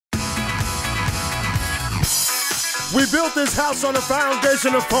We built this house on a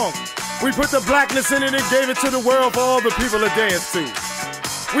foundation of funk. We put the blackness in it and gave it to the world for all the people to dance to.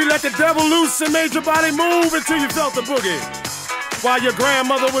 We let the devil loose and made your body move until you felt the boogie. While your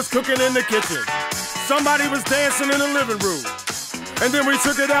grandmother was cooking in the kitchen, somebody was dancing in the living room. And then we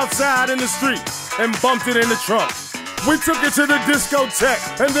took it outside in the street and bumped it in the trunk. We took it to the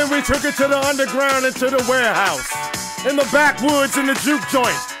discotheque, and then we took it to the underground and to the warehouse. In the backwoods in the juke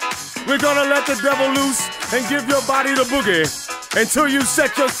joint. We're gonna let the devil loose and give your body the boogie until you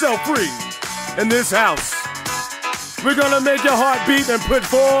set yourself free in this house. We're gonna make your heart beat and put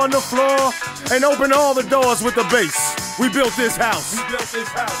 4 on the floor and open all the doors with the bass. We built this house. We built this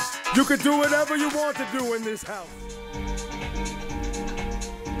house. You can do whatever you want to do in this house.